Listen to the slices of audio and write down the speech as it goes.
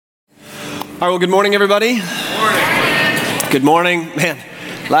All right, well, good morning, everybody. Good morning. Man,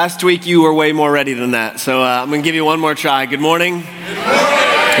 last week you were way more ready than that, so I'm going to give you one more try. Good morning.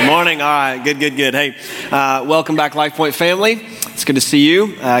 Good morning. All right, good. Hey, welcome back, LifePoint family. It's good to see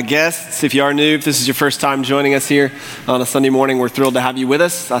you. Guests, if you are new, if this is your first time joining us here on a Sunday morning, we're thrilled to have you with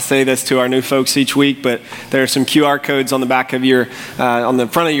us. I say this to our new folks each week, but there are some QR codes on the back of your, on the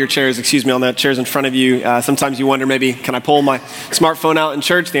front of your chairs, on the chairs in front of you. Sometimes you wonder, maybe, can I pull my smartphone out in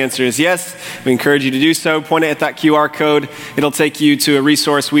church? The answer is yes. We encourage you to do so. Point it at that QR code. It'll take you to a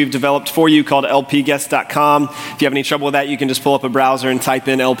resource we've developed for you called lpguest.com. If you have any trouble with that, you can just pull up a browser and type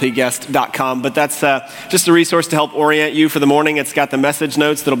in lpguest.com. But that's just a resource to help orient you for the morning. It's got the message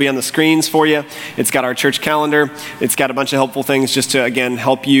notes that'll be on the screens for you. It's got our church calendar. It's got a bunch of helpful things just to, again,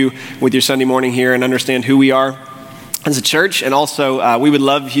 help you with your Sunday morning here and understand who we are as a church. And also, we would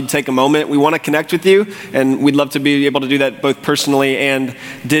love if you'd take a moment. We want to connect with you, and we'd love to be able to do that both personally and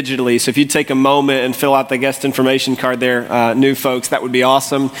digitally. So if you'd take a moment and fill out the guest information card there, new folks, that would be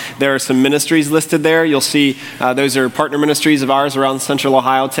awesome. There are some ministries listed there. You'll see those are partner ministries of ours around Central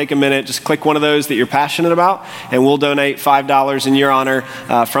Ohio. Take a minute, just click one of those that you're passionate about, and we'll donate $5 in your honor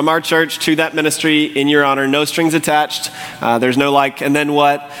from our church to that ministry in your honor. No strings attached. There's no like, and then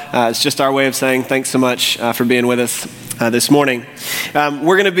what? It's just our way of saying thanks so much for being with us this morning.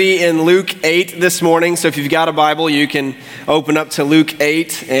 We're going to be in Luke 8 this morning, so if you've got a Bible, you can open up to Luke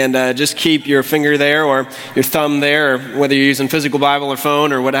 8 and just keep your finger there or your thumb there, or whether you're using physical Bible or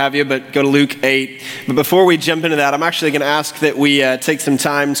phone or what have you, but go to Luke 8. But before we jump into that, I'm actually going to ask that we take some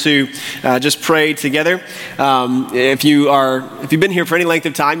time to just pray together. If you've been here for any length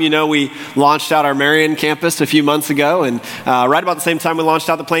of time, you know we launched out our Marion campus a few months ago, and right about the same time we launched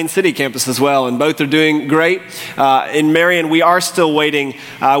out the Plain City campus as well, and both are doing great. In Marion, we are still waiting.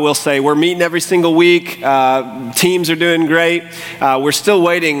 We'll say we're meeting every single week. Teams are doing great. We're still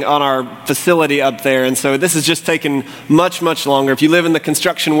waiting on our facility up there, and so this is just taking much longer. If you live in the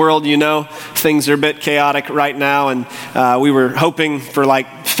construction world, you know things are a bit chaotic right now, and we were hoping for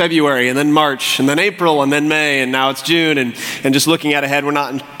like February, and then March, and then April, and then May, and now it's June, and just looking at ahead, we're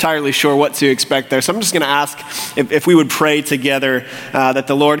not entirely sure what to expect there. So I'm just going to ask if we would pray together that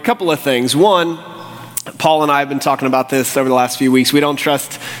the Lord, a couple of things. One, Paul and I have been talking about this over the last few weeks.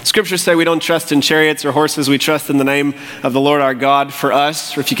 Scriptures say we don't trust in chariots or horses. We trust in the name of the Lord our God for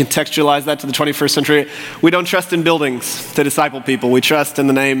us. Or if you contextualize that to the 21st century, we don't trust in buildings to disciple people. We trust in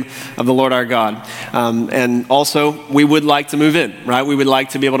the name of the Lord our God. And also, we would like to move in, right? We would like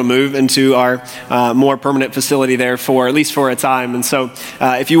to be able to move into our more permanent facility there at least for a time. And so,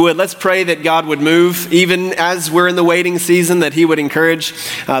 if you would, let's pray that God would move, even as we're in the waiting season, that he would encourage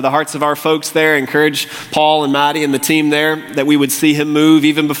the hearts of our folks there, encourage Paul and Maddie and the team there, that we would see him move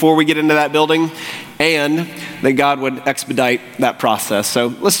even before we get into that building, and that God would expedite that process. So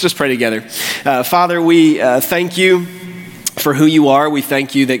let's just pray together. Father, we thank you for who you are. We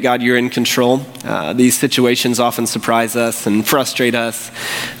thank you that, God, you're in control. These situations often surprise us and frustrate us.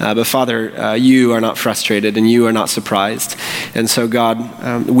 But Father, you are not frustrated and you are not surprised. And so,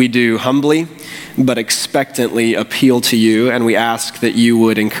 God, we do humbly but expectantly appeal to you, and we ask that you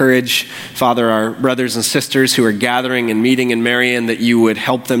would encourage, Father, our brothers and sisters who are gathering and meeting in Marion, that you would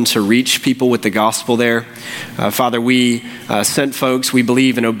help them to reach people with the gospel there. Father, we sent folks, we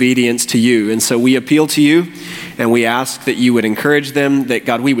believe in obedience to you, and so we appeal to you, and we ask that you would encourage them, that,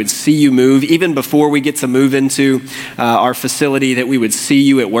 God, we would see you move, even before we get to move into our facility, that we would see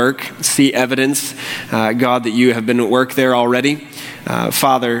you at work, see evidence, God, that you have been at work there already.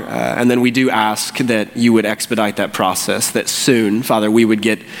 Father, and then we do ask that you would expedite that process, that soon, Father, we would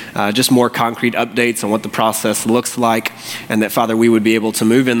get just more concrete updates on what the process looks like, and that, Father, we would be able to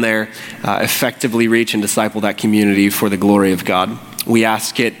move in there, effectively reach and disciple that community for the glory of God. We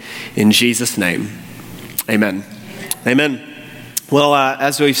ask it in Jesus' name. Amen. Amen. Well,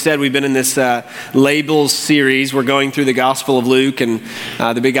 as we've said, we've been in this labels series. We're going through the Gospel of Luke, and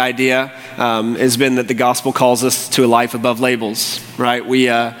the big idea has been that the gospel calls us to a life above labels, right?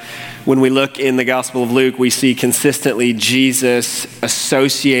 When we look in the Gospel of Luke, we see consistently Jesus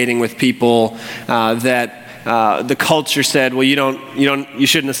associating with people that the culture said, well, you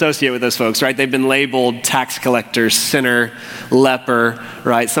shouldn't associate with those folks, right? They've been labeled tax collector, sinner, leper,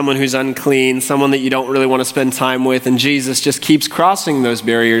 right? Someone who's unclean, someone that you don't really want to spend time with. And Jesus just keeps crossing those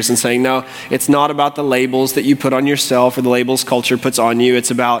barriers and saying, no, it's not about the labels that you put on yourself or the labels culture puts on you. It's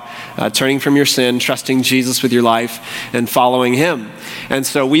about turning from your sin, trusting Jesus with your life, and following him. And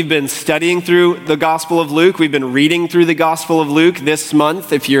so we've been studying through the Gospel of Luke. We've been reading through the Gospel of Luke this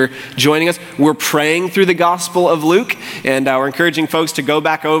month. If you're joining us, we're praying through the Gospel Gospel of Luke, and we're encouraging folks to go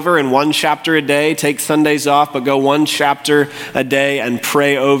back over in one chapter a day, take Sundays off, but go one chapter a day and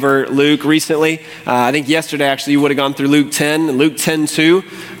pray over Luke. Recently, I think yesterday actually, you would have gone through Luke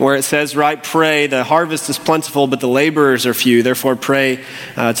 10:2, where it says, right, pray, the harvest is plentiful, but the laborers are few. Therefore pray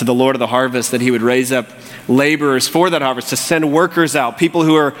to the Lord of the harvest that he would raise up laborers for that harvest, to send workers out, people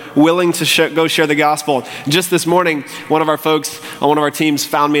who are willing to go share the gospel. Just this morning, one of our folks on one of our teams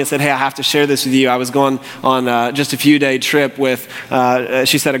found me and said, hey, I have to share this with you. I was going on just a few day trip with,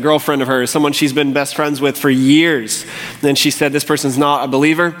 she said, a girlfriend of hers, someone she's been best friends with for years. And she said, this person's not a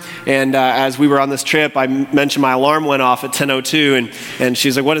believer. And as we were on this trip, I mentioned my alarm went off at 10:02, and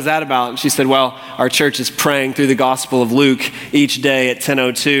she's like, what is that about? And she said, well, our church is praying through the Gospel of Luke each day at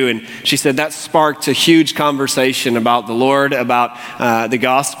 10:02. And she said that sparked a huge conversation about the Lord, about the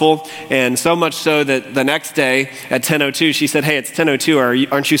gospel, and so much so that the next day at 10:02, she said, hey, it's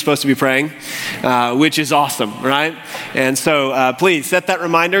 10:02, aren't you supposed to be praying? Which is awesome, right? And so please set that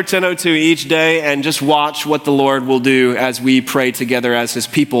reminder, 10:02 each day, and just watch what the Lord will do as we pray together as his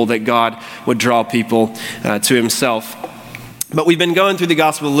people, that God would draw people to himself. But we've been going through the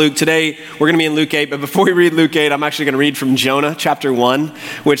Gospel of Luke. Today, we're going to be in Luke 8. But before we read Luke 8, I'm actually going to read from Jonah chapter 1,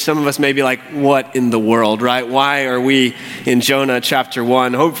 which some of us may be like, what in the world, right? Why are we in Jonah chapter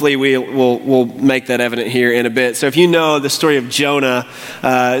 1? Hopefully, we'll make that evident here in a bit. So if you know the story of Jonah,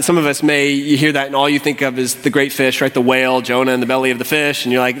 some of us you hear that and all you think of is the great fish, right? The whale, Jonah in the belly of the fish.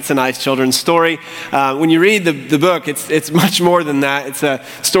 And you're like, it's a nice children's story. When you read the book, it's much more than that. It's a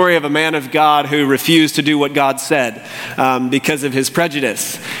story of a man of God who refused to do what God said because of his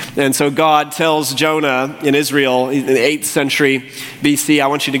prejudice. And so God tells Jonah in Israel in the 8th century BC, I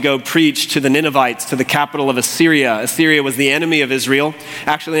want you to go preach to the Ninevites, to the capital of Assyria. Assyria was the enemy of Israel,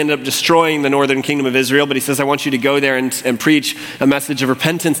 actually ended up destroying the northern kingdom of Israel, but he says, I want you to go there and preach a message of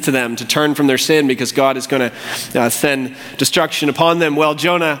repentance to them, to turn from their sin, because God is going to send destruction upon them. Well,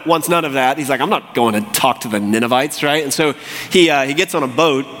 Jonah wants none of that. He's like, I'm not going to talk to the Ninevites, right? And so he gets on a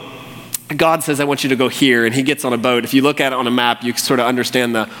boat. God says, I want you to go here, and he gets on a boat. If you look at it on a map, you sort of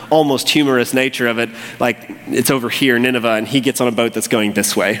understand the almost humorous nature of it. Like, it's over here, Nineveh, and he gets on a boat that's going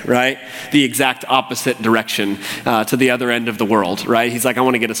this way, right? The exact opposite direction to the other end of the world, right? He's like, I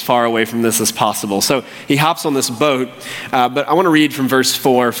want to get as far away from this as possible. So he hops on this boat, but I want to read from verse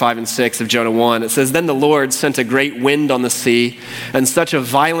 4, 5, and 6 of Jonah 1. It says, then the Lord sent a great wind on the sea, and such a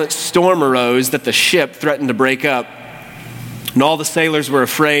violent storm arose that the ship threatened to break up. And all the sailors were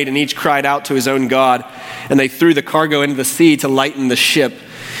afraid, and each cried out to his own God, and they threw the cargo into the sea to lighten the ship.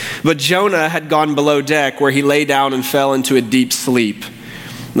 But Jonah had gone below deck, where he lay down and fell into a deep sleep.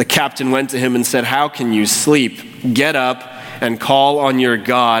 And the captain went to him and said, how can you sleep? Get up and call on your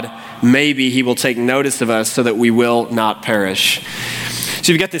God. Maybe he will take notice of us so that we will not perish.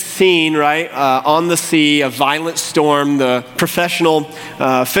 So you've got this scene, right, on the sea, a violent storm, the professional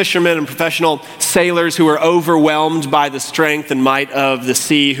fishermen and professional sailors who are overwhelmed by the strength and might of the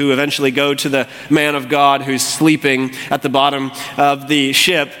sea, who eventually go to the man of God who's sleeping at the bottom of the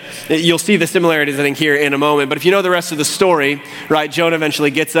ship. You'll see the similarities, I think, here in a moment. But if you know the rest of the story, right, Jonah eventually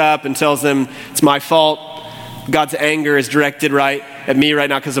gets up and tells them, it's my fault. God's anger is directed right at me right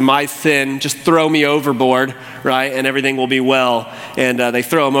now because of my sin. Just throw me overboard, right, and everything will be well. And they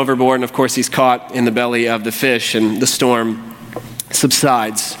throw him overboard, and of course he's caught in the belly of the fish, and the storm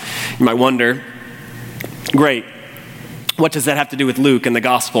subsides. You might wonder, great, what does that have to do with Luke and the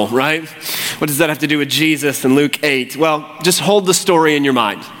gospel, right? What does that have to do with Jesus and Luke 8? Well, just hold the story in your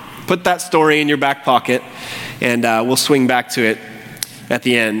mind. Put that story in your back pocket, and we'll swing back to it at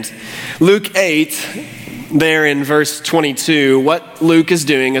the end. Luke 8, there in verse 22, what Luke is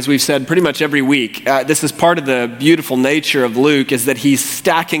doing, as we've said pretty much every week, this is part of the beautiful nature of Luke, is that he's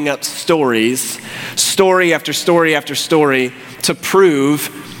stacking up stories, story after story after story, to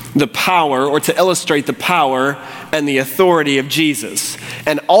prove the power, or to illustrate the power and the authority of Jesus.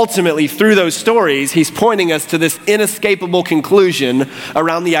 And ultimately, through those stories, he's pointing us to this inescapable conclusion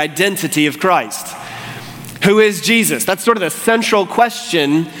around the identity of Christ. Who is Jesus? That's sort of the central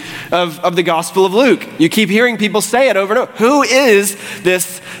question of the Gospel of Luke. You keep hearing people say it over and over. Who is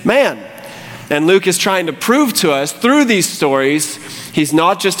this man? And Luke is trying to prove to us through these stories, he's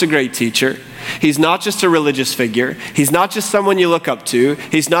not just a great teacher. He's not just a religious figure. He's not just someone you look up to.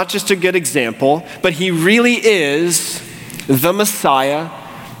 He's not just a good example, but he really is the Messiah,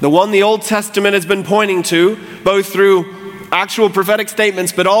 the one the Old Testament has been pointing to, both through actual prophetic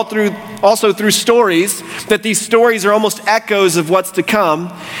statements, but also through stories, that these stories are almost echoes of what's to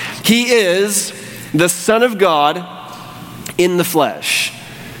come. He is the Son of God in the flesh.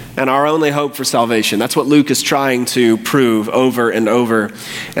 and our only hope for salvation. That's what Luke is trying to prove over and over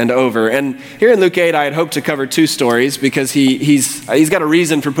and over. And here in Luke 8, I had hoped to cover two stories because he's got a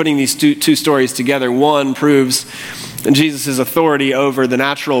reason for putting these two stories together. One proves Jesus' authority over the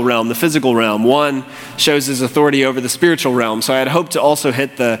natural realm, the physical realm. One shows his authority over the spiritual realm. So I had hoped to also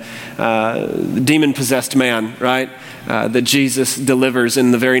hit the demon-possessed man, right, that Jesus delivers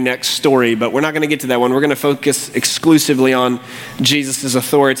in the very next story. But we're not going to get to that one. We're going to focus exclusively on Jesus'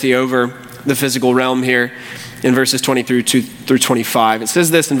 authority over the physical realm here in verses 20 through 25. It says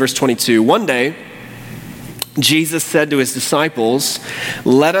this in verse 22. One day, Jesus said to his disciples,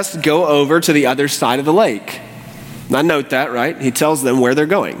 "Let us go over to the other side of the lake." Now note that, right? He tells them where they're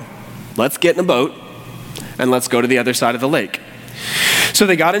going. Let's get in a boat and let's go to the other side of the lake. So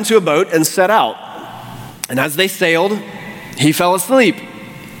they got into a boat and set out. And as they sailed, he fell asleep.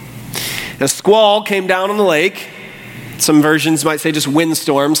 A squall came down on the lake. Some versions might say just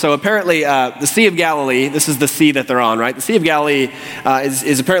windstorm. So apparently the Sea of Galilee, this is the sea that they're on, right? The Sea of Galilee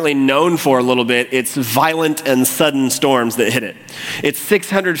is apparently known for a little bit its violent and sudden storms that hit it. It's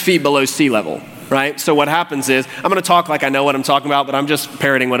 600 feet below sea level, right? So what happens is, I'm going to talk like I know what I'm talking about, but I'm just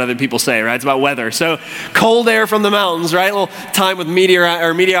parroting what other people say, right? It's about weather. So cold air from the mountains, right? A little time with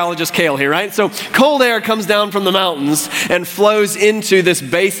meteorologist Kale here, right? So cold air comes down from the mountains and flows into this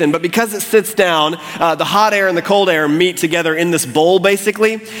basin, but because it sits down, the hot air and the cold air meet together in this bowl,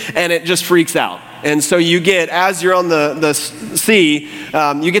 basically, and it just freaks out. And so you get, as you're on the sea,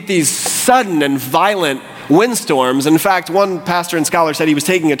 you get these sudden and violent windstorms. In fact, one pastor and scholar said he was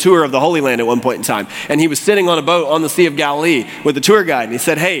taking a tour of the Holy Land at one point in time, and he was sitting on a boat on the Sea of Galilee with the tour guide, and he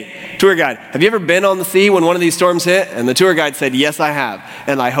said, "Hey, tour guide, have you ever been on the sea when one of these storms hit?" And the tour guide said, "Yes, I have,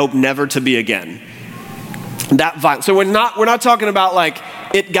 and I hope never to be again." That violent. So we're not talking about like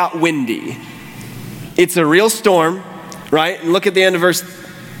it got windy. It's a real storm, right? And look at the end of verse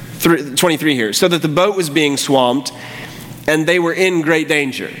 23 here. So that the boat was being swamped, and they were in great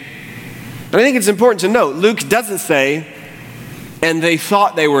danger. And I think it's important to note, Luke doesn't say, "and they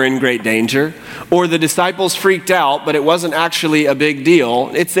thought they were in great danger," or the disciples freaked out, but it wasn't actually a big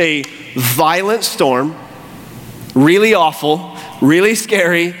deal. It's a violent storm, really awful, really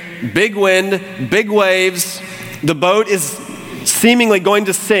scary, big wind, big waves. The boat is seemingly going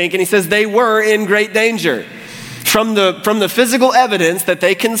to sink, and he says they were in great danger. From the physical evidence that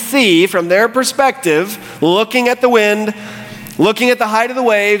they can see from their perspective, looking at the wind, looking at the height of the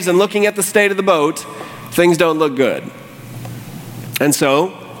waves, and looking at the state of the boat, things don't look good. And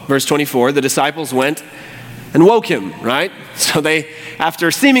so, verse 24, the disciples went and woke him, right? So they, after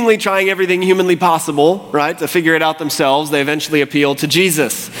seemingly trying everything humanly possible, right, to figure it out themselves, they eventually appealed to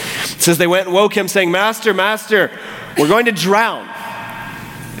Jesus. It says they went and woke him saying, "Master, Master, we're going to drown."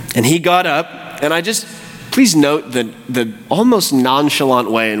 And he got up, and please note the almost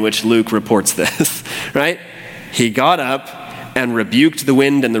nonchalant way in which Luke reports this, right? He got up and rebuked the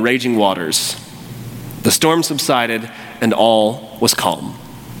wind and the raging waters. The storm subsided, and all was calm.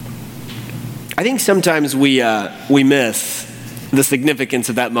 I think sometimes we miss the significance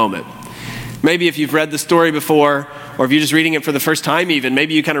of that moment. Maybe if you've read the story before, or if you're just reading it for the first time even,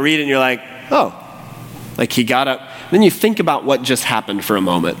 maybe you kind of read it and you're like, oh, like he got up. Then you think about what just happened for a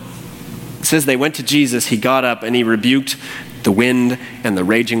moment. It says they went to Jesus, he got up and he rebuked the wind and the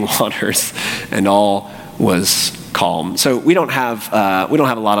raging waters, and all was calm. So we don't have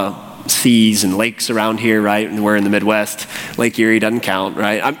a lot of seas and lakes around here, right? And we're in the Midwest. Lake Erie doesn't count,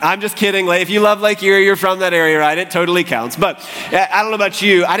 right? I'm just kidding. If you love Lake Erie, you're from that area, right? It totally counts. But I don't know about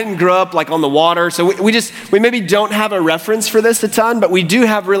you. I didn't grow up like on the water, so we maybe don't have a reference for this a ton, but we do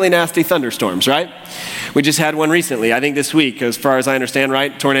have really nasty thunderstorms, right? We just had one recently, I think this week, as far as I understand,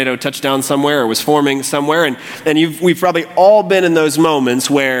 right? Tornado touched down somewhere or was forming somewhere, and we've probably all been in those moments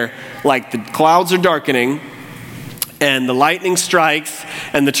where like the clouds are darkening, and the lightning strikes,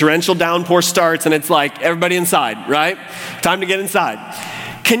 and the torrential downpour starts, and it's like, everybody inside, right? Time to get inside.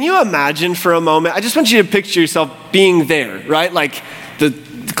 Can you imagine for a moment, I just want you to picture yourself being there, right? Like, the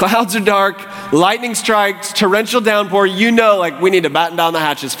clouds are dark, lightning strikes, torrential downpour, like, we need to batten down the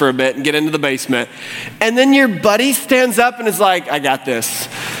hatches for a bit and get into the basement. And then your buddy stands up and is like, "I got this.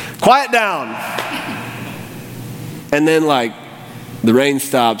 Quiet down." And then, like, the rain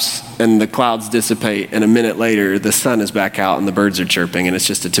stops and the clouds dissipate, and a minute later, the sun is back out and the birds are chirping, and it's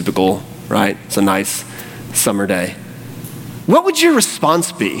just a typical, right? It's a nice summer day. What would your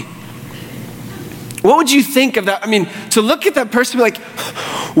response be? What would you think of that? I mean, to look at that person and be like,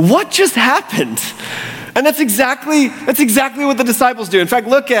 what just happened? And that's exactly what the disciples do. In fact,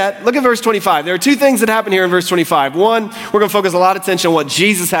 look at verse 25. There are two things that happen here in verse 25. One, we're going to focus a lot of attention on what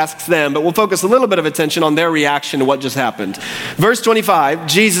Jesus asks them, but we'll focus a little bit of attention on their reaction to what just happened. Verse 25,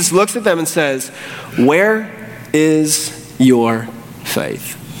 Jesus looks at them and says, "Where is your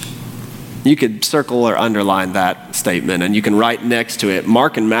faith?" You could circle or underline that statement, and you can write next to it.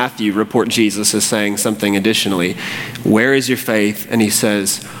 Mark and Matthew report Jesus as saying something additionally. "Where is your faith?" And he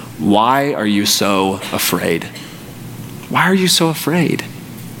says, "Why are you so afraid?" Why are you so afraid?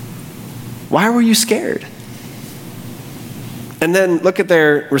 Why were you scared? And then look at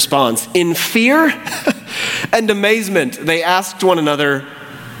their response. In fear and amazement, they asked one another,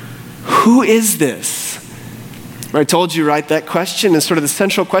 "Who is this?" I told you, right, that question is sort of the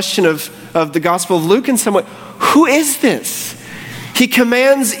central question of the Gospel of Luke in some way. Who is this? He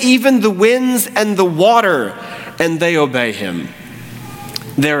commands even the winds and the water, and they obey him.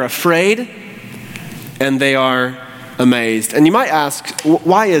 They're afraid, and they are amazed. And you might ask,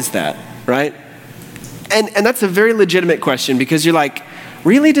 why is that, right? And that's a very legitimate question, because you're like,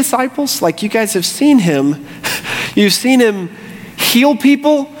 really, disciples? Like, you guys have seen him. You've seen him heal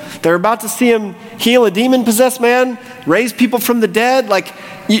people. They're about to see him heal a demon-possessed man, raise people from the dead. Like,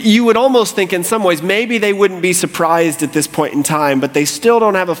 you would almost think in some ways maybe they wouldn't be surprised at this point in time, but they still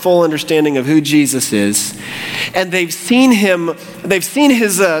don't have a full understanding of who Jesus is. And they've seen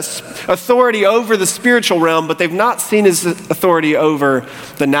his authority over the spiritual realm, but they've not seen his authority over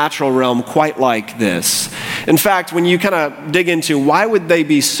the natural realm quite like this. In fact, when you kind of dig into why would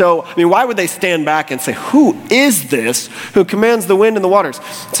they stand back and say, who is this who commands the wind and the waters?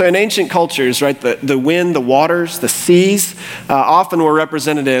 So in ancient cultures, right, the wind, the waters, the seas often were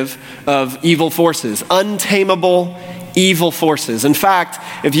representative of evil forces, untamable evil forces. In fact,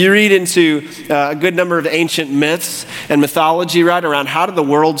 if you read into a good number of ancient myths and mythology, right, around how did the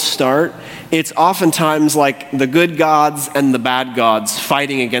world start, it's oftentimes like the good gods and the bad gods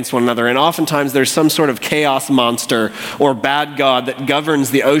fighting against one another. And oftentimes there's some sort of chaos monster or bad god that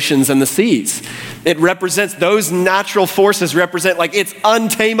governs the oceans and the seas. It represents, those natural forces represent like it's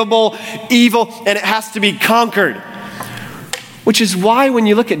untamable, evil, and it has to be conquered. Which is why when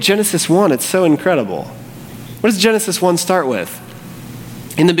you look at Genesis 1, it's so incredible. What does Genesis 1 start with?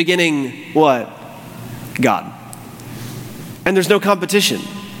 In the beginning, what? God. And there's no competition.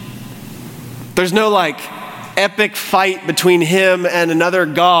 There's no like epic fight between him and another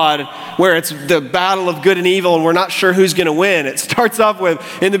god where it's the battle of good and evil and we're not sure who's going to win. It starts off with,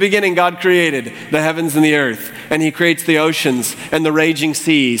 in the beginning, God created the heavens and the earth, and he creates the oceans and the raging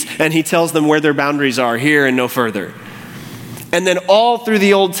seas, and he tells them where their boundaries are, here and no further. And then all through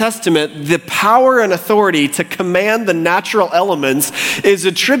the Old Testament, the power and authority to command the natural elements is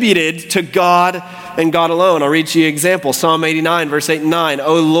attributed to God and God alone. I'll read you an example. Psalm 89, verse 8 and 9.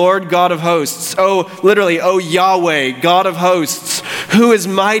 O Lord God of hosts, O Yahweh, God of hosts, who is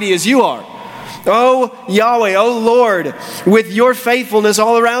mighty as you are. O Yahweh, O Lord, with your faithfulness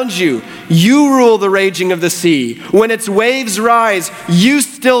all around you, you rule the raging of the sea. When its waves rise, you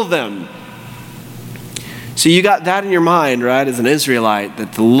still them. So you got that in your mind, right, as an Israelite,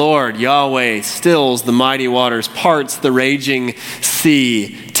 that the Lord, Yahweh, stills the mighty waters, parts the raging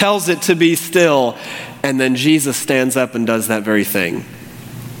sea, tells it to be still, and then Jesus stands up and does that very thing.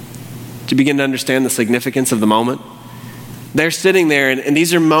 Do you begin to understand the significance of the moment? They're sitting there, and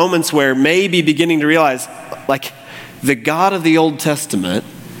these are moments where maybe beginning to realize, like, the God of the Old Testament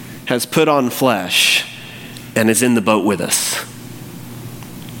has put on flesh and is in the boat with us.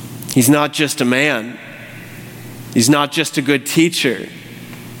 He's not just a man. He's not just a good teacher.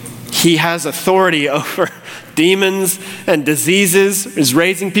 He has authority over demons and diseases, is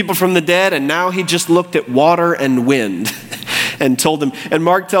raising people from the dead, and now he just looked at water and wind and told them. And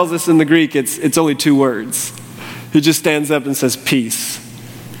Mark tells us in the Greek, it's only 2 words. He just stands up and says, peace,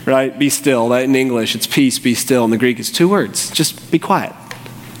 right? Be still. That in English, it's peace, be still. In the Greek, it's 2 words. Just be quiet.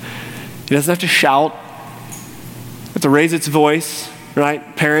 He doesn't have to shout. Have to raise its voice,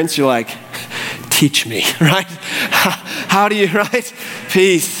 right? Parents, you're like, teach me, right? How do you, right?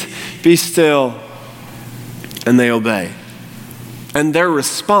 Peace, be still. And they obey. And their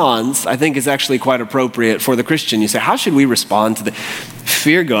response, I think, is actually quite appropriate for the Christian. You say, how should we respond to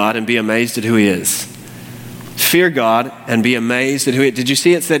fear God and be amazed at who he is? Fear God and be amazed at who he is. Did you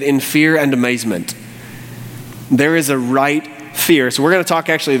see it said in fear and amazement? There is a right fear. So we're going to talk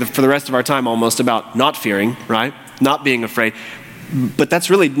actually for the rest of our time almost about not fearing, right? Not being afraid. But that's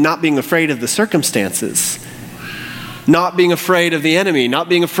really not being afraid of the circumstances, not being afraid of the enemy, not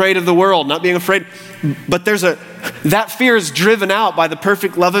being afraid of the world, not being afraid. But that fear is driven out by the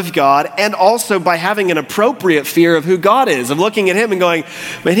perfect love of God, and also by having an appropriate fear of who God is, of looking at him and going,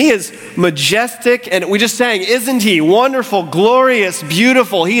 man, he is majestic. And we just sang, isn't he wonderful, glorious,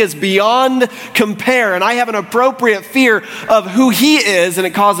 beautiful? He is beyond compare. And I have an appropriate fear of who he is, and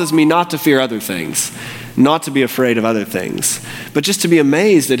it causes me not to fear other things, not to be afraid of other things, but just to be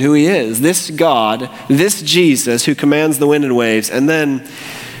amazed at who he is. This God, this Jesus who commands the wind and waves. And then,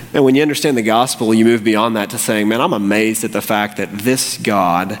 and when you understand the gospel, you move beyond that to saying, man, I'm amazed at the fact that this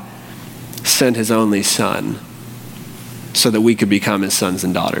God sent his only son so that we could become his sons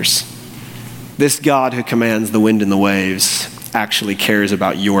and daughters. This God who commands the wind and the waves actually cares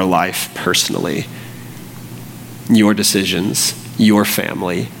about your life personally, your decisions, your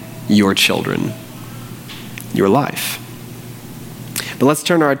family, your children, your life. But let's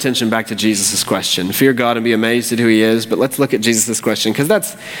turn our attention back to Jesus' question. Fear God and be amazed at who he is. But let's look at Jesus' question,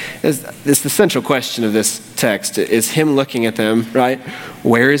 because it's the central question of this text, is him looking at them, right?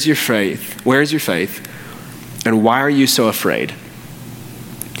 Where is your faith? Where is your faith? And why are you so afraid?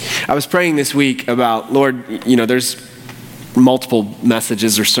 I was praying this week about, Lord, there's multiple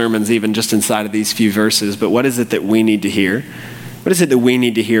messages or sermons even just inside of these few verses, but what is it that we need to hear? What is it that we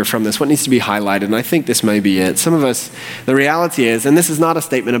need to hear from this? What needs to be highlighted? And I think this may be it. Some of us, the reality is, and this is not a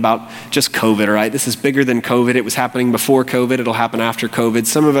statement about just COVID, all right? This is bigger than COVID. It was happening before COVID. It'll happen after COVID.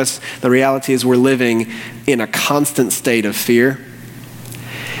 Some of us, the reality is we're living in a constant state of fear.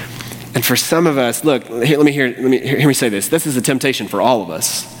 And for some of us, look, hear me say this. This is a temptation for all of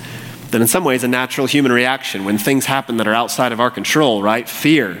us. That in some ways a natural human reaction when things happen that are outside of our control, right?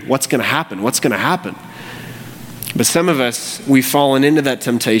 Fear. What's going to happen? What's going to happen? But some of us, we've fallen into that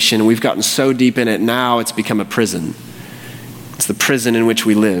temptation. We've gotten so deep in it now, it's become a prison. It's the prison in which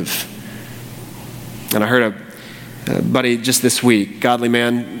we live. And I heard a buddy just this week, godly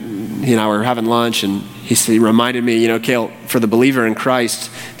man, he and I were having lunch, and he reminded me, Cale, for the believer in Christ,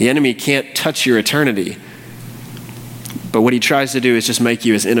 the enemy can't touch your eternity. But what he tries to do is just make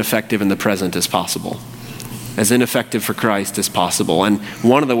you as ineffective in the present as possible. As ineffective for Christ as possible. And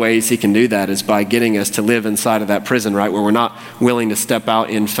one of the ways he can do that is by getting us to live inside of that prison, right, where we're not willing to step out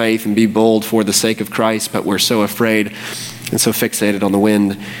in faith and be bold for the sake of Christ, but we're so afraid and so fixated on the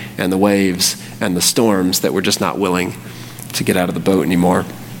wind and the waves and the storms that we're just not willing to get out of the boat anymore.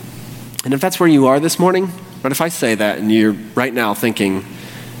 And if that's where you are this morning, but if I say that and you're right now thinking,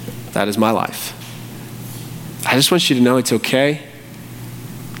 that is my life, I just want you to know it's okay.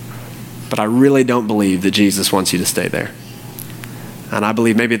 But I really don't believe that Jesus wants you to stay there. And I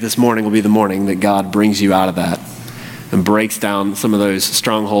believe maybe this morning will be the morning that God brings you out of that and breaks down some of those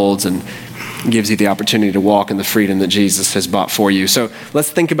strongholds and gives you the opportunity to walk in the freedom that Jesus has bought for you. So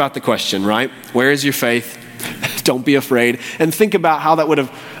let's think about the question, right? Where is your faith? Don't be afraid. And think about how that would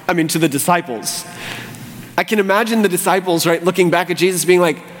have, to the disciples. I can imagine the disciples, right, looking back at Jesus being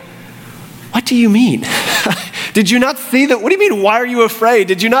like, what do you mean? Did you not see what do you mean, why are you afraid?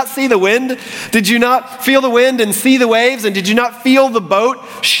 Did you not see the wind? Did you not feel the wind and see the waves? And did you not feel the boat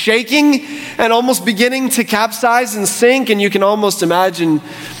shaking and almost beginning to capsize and sink? And you can almost imagine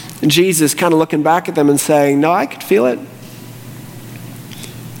Jesus kind of looking back at them and saying, no, I could feel it.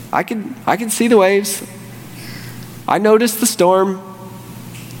 I could see the waves. I noticed the storm.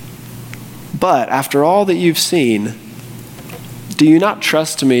 But after all that you've seen, do you not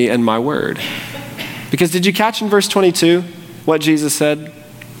trust me and my word? Because did you catch in verse 22 what Jesus said?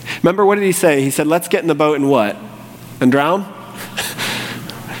 Remember, what did he say? He said, let's get in the boat and what? And drown?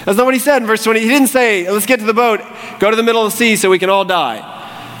 That's not what he said in verse 20. He didn't say, let's get to the boat, go to the middle of the sea so we can all die.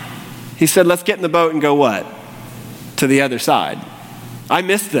 He said, let's get in the boat and go what? To the other side. I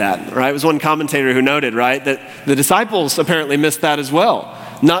missed that, right? It was one commentator who noted, right, that the disciples apparently missed that as well,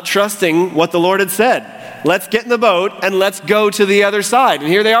 not trusting what the Lord had said. Let's get in the boat and let's go to the other side. And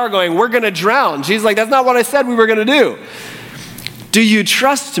here they are going, we're going to drown. Jesus is like, that's not what I said we were going to do. Do you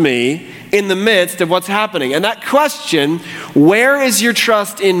trust me in the midst of what's happening? And that question, where is your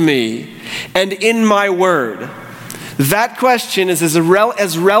trust in me and in my word? That question is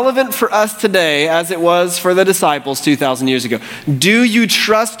as relevant for us today as it was for the disciples 2,000 years ago. Do you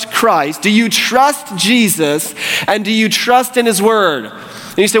trust Christ? Do you trust Jesus? And do you trust in his word?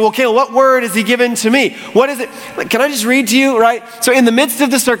 And you say, well, Cale, what word has he given to me? What is it? Can I just read to you, right? So in the midst of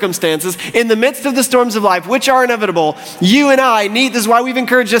the circumstances, in the midst of the storms of life, which are inevitable, you and I need, this is why we've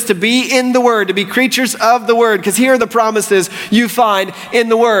encouraged us to be in the word, to be creatures of the word, because here are the promises you find in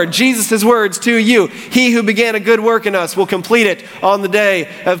the word. Jesus' words to you, he who began a good work in us will complete it on the day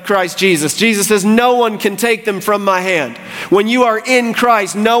of Christ Jesus. Jesus says, no one can take them from my hand. When you are in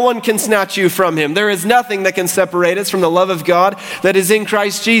Christ, no one can snatch you from him. There is nothing that can separate us from the love of God that is in Christ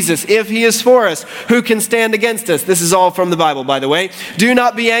Christ Jesus. If he is for us, who can stand against us? This is all from the Bible, by the way. Do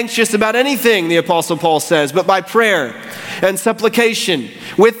not be anxious about anything, the Apostle Paul says, but by prayer and supplication,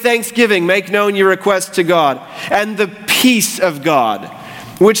 with thanksgiving, make known your requests to God. And the peace of God,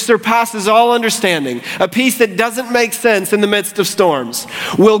 which surpasses all understanding, a peace that doesn't make sense in the midst of storms,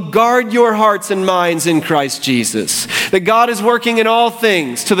 will guard your hearts and minds in Christ Jesus. That God is working in all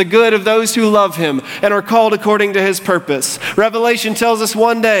things to the good of those who love him and are called according to his purpose. Revelation tells us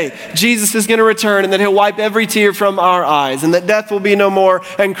one day Jesus is going to return and that he'll wipe every tear from our eyes, and that death will be no more,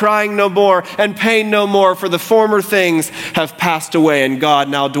 and crying no more, and pain no more, for the former things have passed away, and God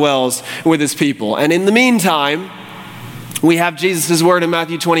now dwells with his people. And in the meantime, we have Jesus' word in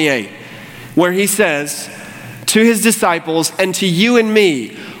Matthew 28, where he says to his disciples and to you and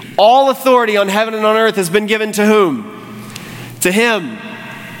me, all authority on heaven and on earth has been given to whom? To him.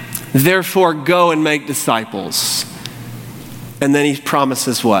 Therefore, go and make disciples. And then he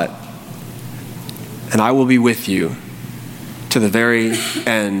promises what? And I will be with you to the very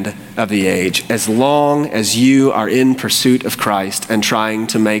end of the age, as long as you are in pursuit of Christ and trying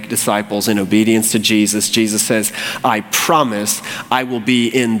to make disciples in obedience to Jesus. Jesus says, I promise I will be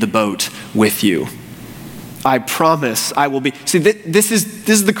in the boat with you. I promise I will be. See, this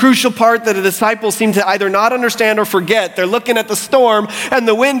is the crucial part that the disciples seem to either not understand or forget. They're looking at the storm and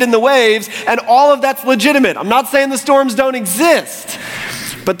the wind and the waves, and all of that's legitimate. I'm not saying the storms don't exist,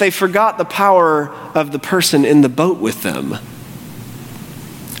 but they forgot the power of the person in the boat with them.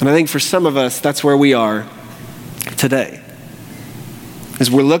 And I think for some of us, that's where we are today.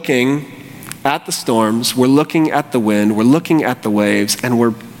 As we're looking at the storms, we're looking at the wind, we're looking at the waves, and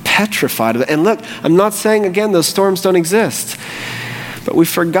we're petrified of it. And look, I'm not saying, again, those storms don't exist. But we've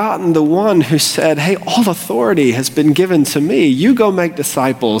forgotten the one who said, hey, all authority has been given to me. You go make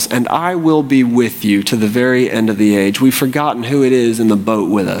disciples, and I will be with you to the very end of the age. We've forgotten who it is in the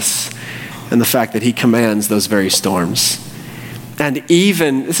boat with us, and the fact that he commands those very storms. And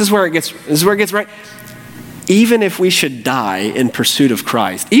even, this is where it gets right. Even if we should die in pursuit of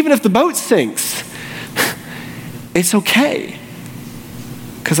Christ, even if the boat sinks, it's okay,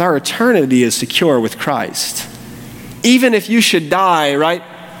 because our eternity is secure with Christ. Even if you should die, right,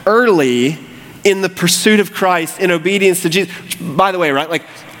 early in the pursuit of Christ, in obedience to Jesus. By the way, right, like,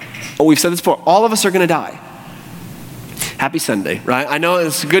 we've said this before, all of us are going to die. Happy Sunday, right? I know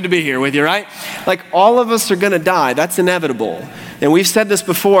it's good to be here with you, right? Like, all of us are going to die. That's inevitable. And we've said this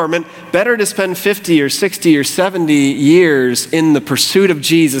before, man, better to spend 50 or 60 or 70 years in the pursuit of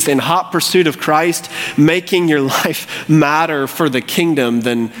Jesus, in hot pursuit of Christ, making your life matter for the kingdom,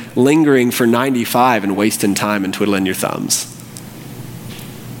 than lingering for 95 and wasting time and twiddling your thumbs.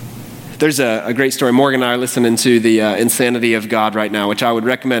 There's a great story. Morgan and I are listening to The Insanity of God right now, which I would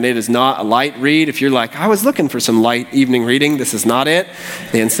recommend. It is not a light read. If you're like, I was looking for some light evening reading, this is not it.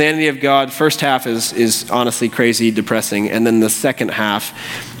 The Insanity of God, first half is honestly crazy, depressing, and then the second half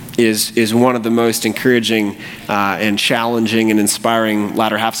is one of the most encouraging and challenging and inspiring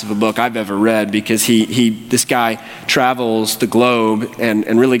latter halves of a book I've ever read, because this guy travels the globe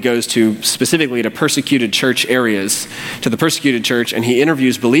and really goes to specifically to persecuted church areas, to the persecuted church, and he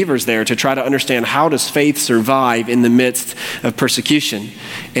interviews believers there to try to understand, how does faith survive in the midst of persecution.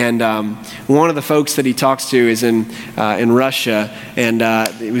 And one of the folks that he talks to is in Russia, and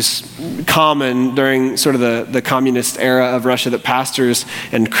it was common during sort of the communist era of Russia that pastors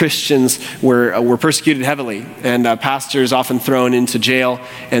and Christians were persecuted heavily, and pastors often thrown into jail.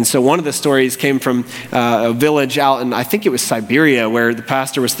 And so one of the stories came from a village out in, I think it was Siberia, where the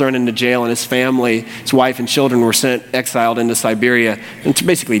pastor was thrown into jail, and his family, his wife and children, were exiled into Siberia and to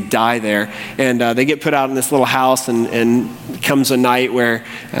basically die there. And they get put out in this little house, and comes a night where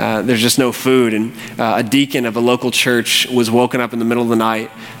there's just no food. And a deacon of a local church was woken up in the middle of the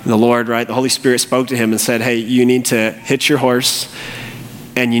night, and the Lord, right, the Holy Spirit spoke to him and said, hey, you need to hitch your horse,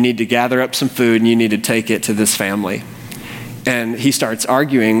 and you need to gather up some food, and you need to take it to this family. And he starts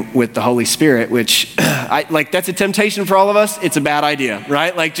arguing with the Holy Spirit, which, that's a temptation for all of us. It's a bad idea,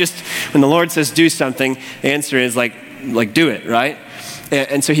 right? Like, just when the Lord says do something, the answer is like do it, right?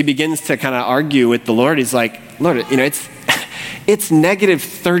 And so he begins to kind of argue with the Lord. He's like, Lord, it's negative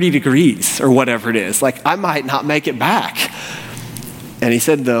 30 degrees or whatever it is. Like, I might not make it back. And he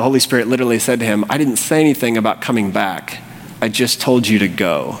said, the Holy Spirit literally said to him, I didn't say anything about coming back. I just told you to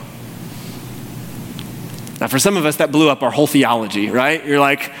go. Now, for some of us, that blew up our whole theology, right? You're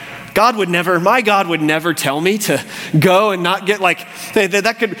like, my God would never tell me to go and not get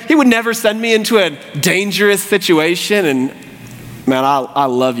he would never send me into a dangerous situation. And man, I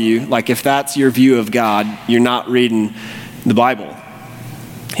love you. Like, if that's your view of God, you're not reading the Bible.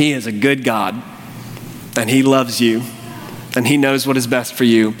 He is a good God, and he loves you, and he knows what is best for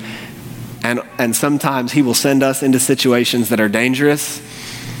you. And sometimes he will send us into situations that are dangerous,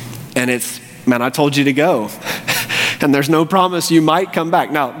 and it's, man, I told you to go. And there's no promise you might come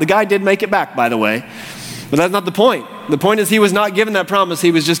back. Now, the guy did make it back, by the way, but that's not the point. The point is he was not given that promise.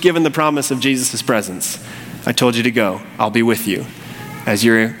 He was just given the promise of Jesus' presence. I told you to go. I'll be with you as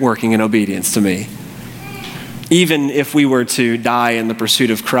you're working in obedience to me. Even if we were to die in the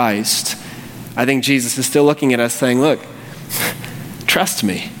pursuit of Christ, I think Jesus is still looking at us saying, look, trust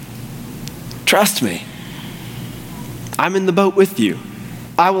me. Trust me. I'm in the boat with you.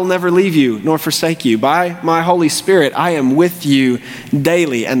 I will never leave you nor forsake you. By my Holy Spirit, I am with you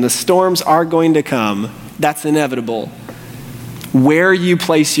daily, and the storms are going to come. That's inevitable. Where you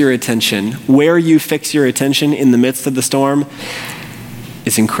place your attention, where you fix your attention in the midst of the storm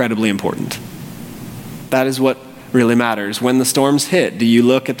is incredibly important. That is what really matters. When the storms hit, do you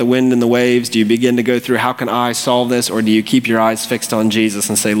look at the wind and the waves? Do you begin to go through, how can I solve this? Or do you keep your eyes fixed on Jesus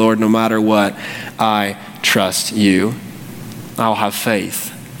and say, Lord, no matter what, I trust you. I'll have faith.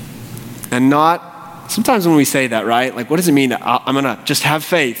 And not, sometimes when we say that, right? Like, what does it mean? I'm going to just have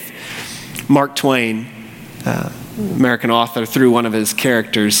faith. Mark Twain, American author, through one of his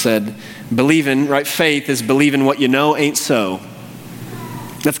characters said, believing, right? Faith is believing what you know ain't so.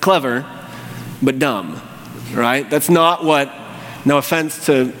 That's clever, but dumb, right? That's not what, no offense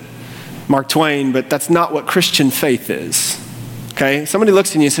to Mark Twain, but that's not what Christian faith is. Okay? Somebody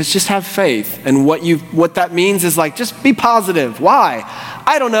looks at you and says, just have faith. And what that means is like, just be positive. Why?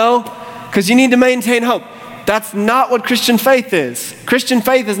 I don't know, because you need to maintain hope. That's not what Christian faith is. Christian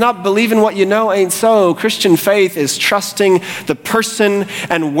faith is not believing what you know ain't so. Christian faith is trusting the person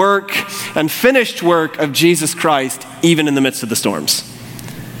and work and finished work of Jesus Christ, even in the midst of the storms.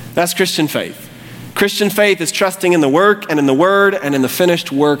 That's Christian faith. Christian faith is trusting in the work and in the word and in the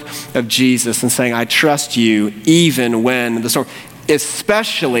finished work of Jesus and saying, I trust you even when the storm,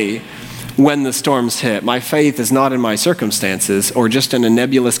 especially when the storms hit. My faith is not in my circumstances or just in a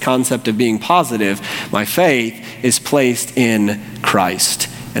nebulous concept of being positive. My faith is placed in Christ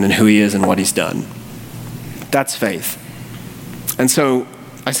and in who he is and what he's done. That's faith. And so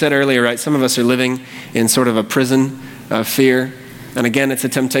I said earlier, right, some of us are living in sort of a prison of fear. And again, it's a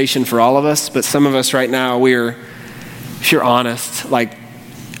temptation for all of us, but some of us right now, we're, if you're honest, like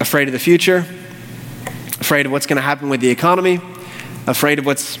afraid of the future, afraid of what's going to happen with the economy, afraid of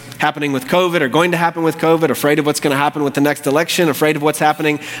what's happening with COVID or going to happen with COVID, afraid of what's going to happen with the next election, afraid of what's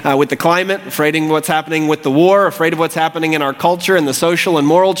happening with the climate, afraid of what's happening with the war, afraid of what's happening in our culture and the social and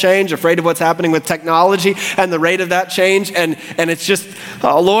moral change, afraid of what's happening with technology and the rate of that change. And it's just,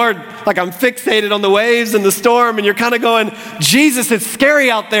 oh Lord, like I'm fixated on the waves and the storm, and you're kind of going, Jesus, it's scary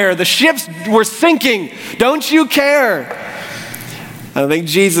out there. The ships were sinking. Don't you care? I think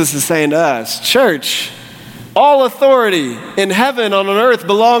Jesus is saying to us, church, all authority in heaven and on earth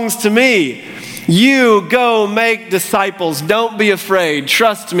belongs to me. You go make disciples. Don't be afraid.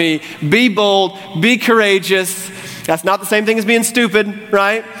 Trust me. Be bold. Be courageous. That's not the same thing as being stupid,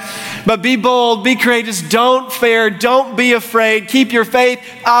 right? But be bold. Be courageous. Don't fear. Don't be afraid. Keep your faith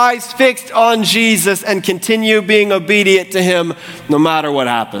eyes fixed on Jesus and continue being obedient to him no matter what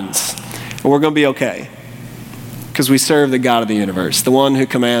happens. And we're going to be okay because we serve the God of the universe, the one who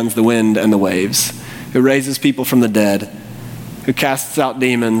commands the wind and the waves, who raises people from the dead, who casts out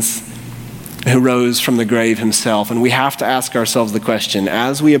demons, who rose from the grave himself. And we have to ask ourselves the question,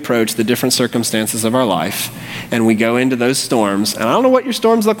 as we approach the different circumstances of our life, and we go into those storms, and I don't know what your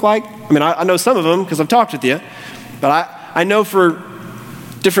storms look like. I mean, I know some of them because I've talked with you, but I know for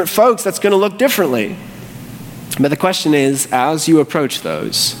different folks that's going to look differently. But the question is, as you approach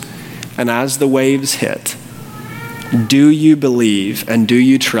those, and as the waves hit, do you believe and do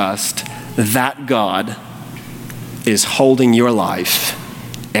you trust that God is holding your life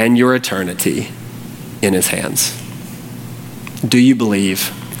and your eternity in his hands? Do you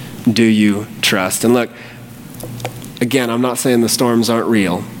believe? Do you trust? And look, again, I'm not saying the storms aren't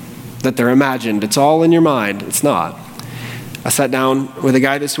real, that they're imagined. It's all in your mind. It's not. I sat down with a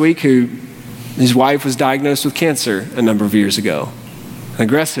guy this week who his wife was diagnosed with cancer a number of years ago, an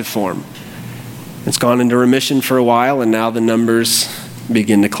aggressive form. It's gone into remission for a while, and now the numbers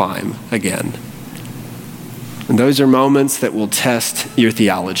begin to climb again. And those are moments that will test your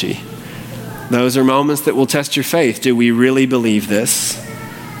theology. Those are moments that will test your faith. Do we really believe this?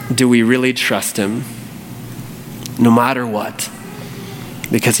 Do we really trust him? No matter what.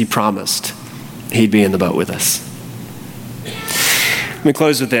 Because he promised he'd be in the boat with us. Let me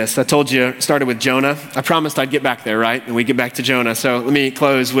close with this. I told you, started with Jonah. I promised I'd get back there, right? And we get back to Jonah. So let me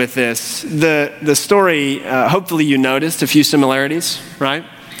close with this. The story, hopefully you noticed a few similarities, right?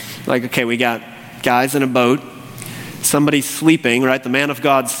 Like, okay, we got guys in a boat. Somebody's sleeping, right? The man of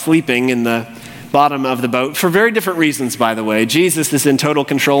God's sleeping in the bottom of the boat for very different reasons, by the way. Jesus is in total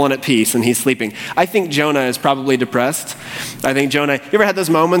control and at peace, and he's sleeping. I think Jonah is probably depressed. I think Jonah, you ever had those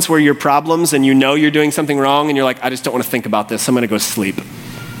moments where your problems and you know you're doing something wrong and you're like, I just don't want to think about this. I'm going to go sleep.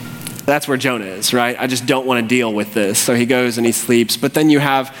 That's where Jonah is, right? I just don't want to deal with this. So he goes and he sleeps. But then you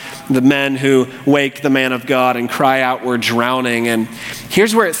have the men who wake the man of God and cry out, we're drowning. And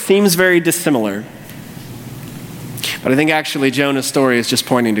here's where it seems very dissimilar. But I think actually Jonah's story is just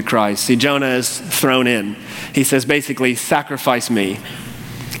pointing to Christ. See, Jonah is thrown in. He says basically, sacrifice me.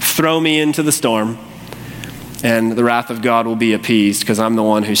 Throw me into the storm, and the wrath of God will be appeased because I'm the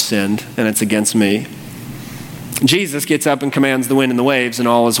one who sinned, and it's against me. Jesus gets up and commands the wind and the waves, and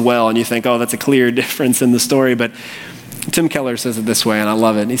all is well. And you think, oh, that's a clear difference in the story. But Tim Keller says it this way, and I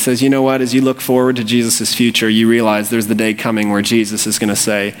love it. He says, you know what? As you look forward to Jesus' future, you realize there's the day coming where Jesus is going to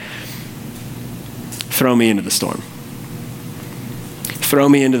say, throw me into the storm. Throw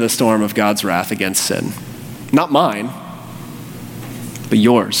me into the storm of God's wrath against sin. Not mine, but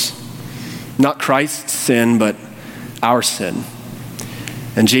yours. Not Christ's sin, but our sin.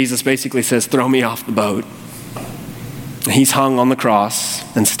 And Jesus basically says, throw me off the boat. He's hung on the cross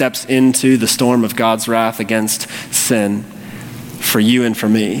and steps into the storm of God's wrath against sin for you and for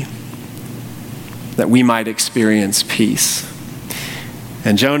me, that we might experience peace.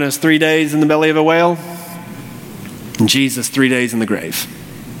 And Jonah's 3 days in the belly of a whale, and Jesus 3 days in the grave.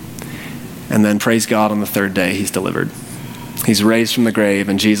 And then praise God, on the third day he's delivered. He's raised from the grave,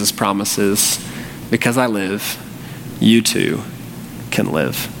 and Jesus promises, because I live, you too can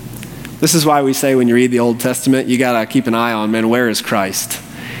live. This is why we say when you read the Old Testament, you got to keep an eye on, man, where is Christ?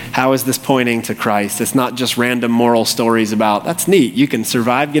 How is this pointing to Christ? It's not just random moral stories about, that's neat, you can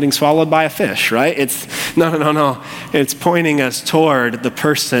survive getting swallowed by a fish, right? It's, no. It's pointing us toward the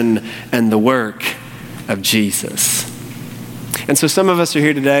person and the work of Jesus. And so some of us are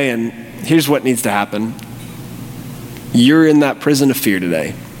here today, and here's what needs to happen. You're in that prison of fear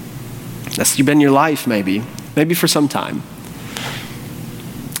today. That's been your life, maybe for some time.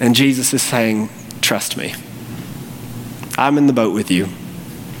 And Jesus is saying, trust me. I'm in the boat with you.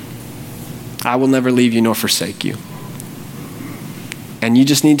 I will never leave you nor forsake you. And you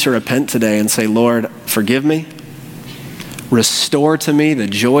just need to repent today and say, Lord, forgive me. Restore to me the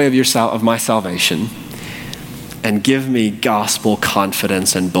joy of my salvation. And give me gospel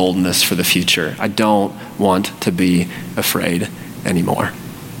confidence and boldness for the future. I don't want to be afraid anymore.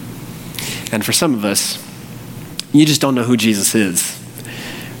 And for some of us, you just don't know who Jesus is.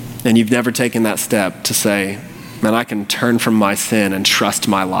 And you've never taken that step to say, man, I can turn from my sin and trust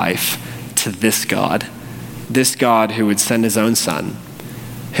my life to this God who would send his own son,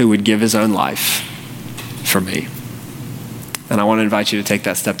 who would give his own life for me. And I want to invite you to take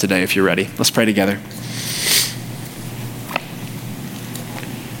that step today if you're ready. Let's pray together.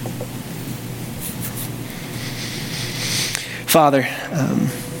 Father,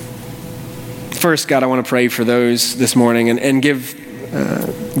 first, God, I want to pray for those this morning and give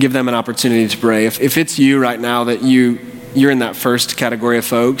them an opportunity to pray. If it's you right now that you're in that first category of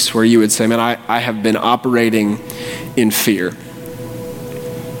folks where you would say, man, I have been operating in fear,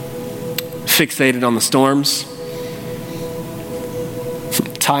 fixated on the storms,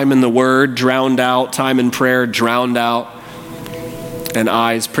 time in the Word drowned out, time in prayer drowned out, and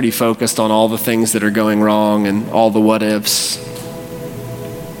eyes pretty focused on all the things that are going wrong and all the what ifs.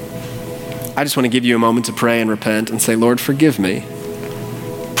 I just want to give you a moment to pray and repent and say, Lord, forgive me.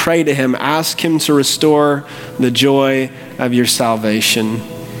 Pray to him, ask him to restore the joy of your salvation,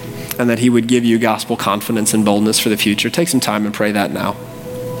 and that he would give you gospel confidence and boldness for the future. Take some time and pray that now.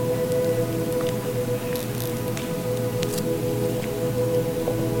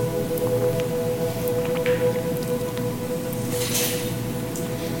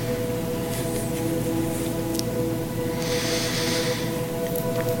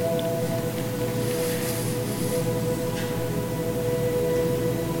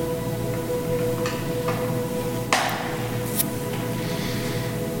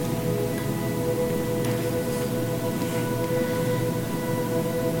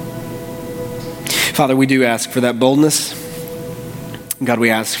 Father, we do ask for that boldness. God,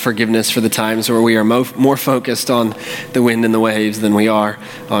 we ask forgiveness for the times where we are more focused on the wind and the waves than we are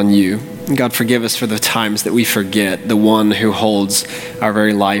on you. God, forgive us for the times that we forget the one who holds our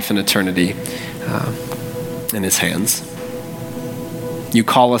very life and eternity in his hands. You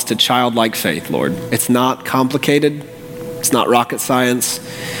call us to childlike faith, Lord. It's not complicated. It's not rocket science.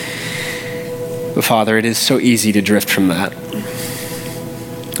 But Father, it is so easy to drift from that.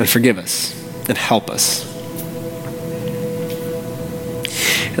 And forgive us and help us.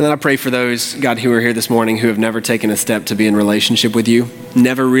 And then I pray for those, God, who are here this morning who have never taken a step to be in relationship with you,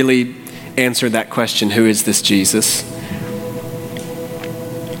 never really answered that question, who is this Jesus?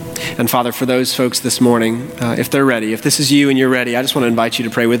 And Father, for those folks this morning, if they're ready, if this is you and you're ready, I just want to invite you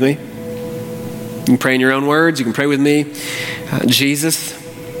to pray with me. You can pray in your own words. You can pray with me. Jesus,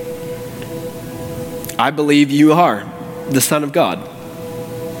 I believe you are the Son of God.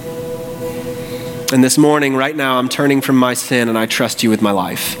 And this morning, right now, I'm turning from my sin and I trust you with my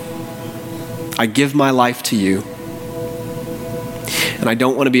life. I give my life to you. And I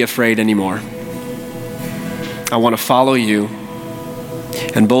don't want to be afraid anymore. I want to follow you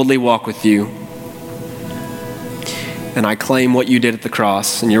and boldly walk with you. And I claim what you did at the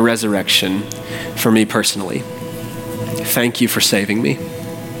cross and your resurrection for me personally. Thank you for saving me.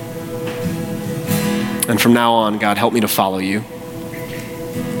 And from now on, God, help me to follow you.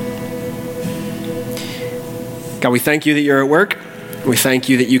 God, we thank you that you're at work. We thank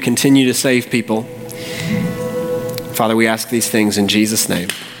you that you continue to save people. Father, we ask these things in Jesus' name.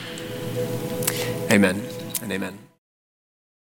 Amen and amen.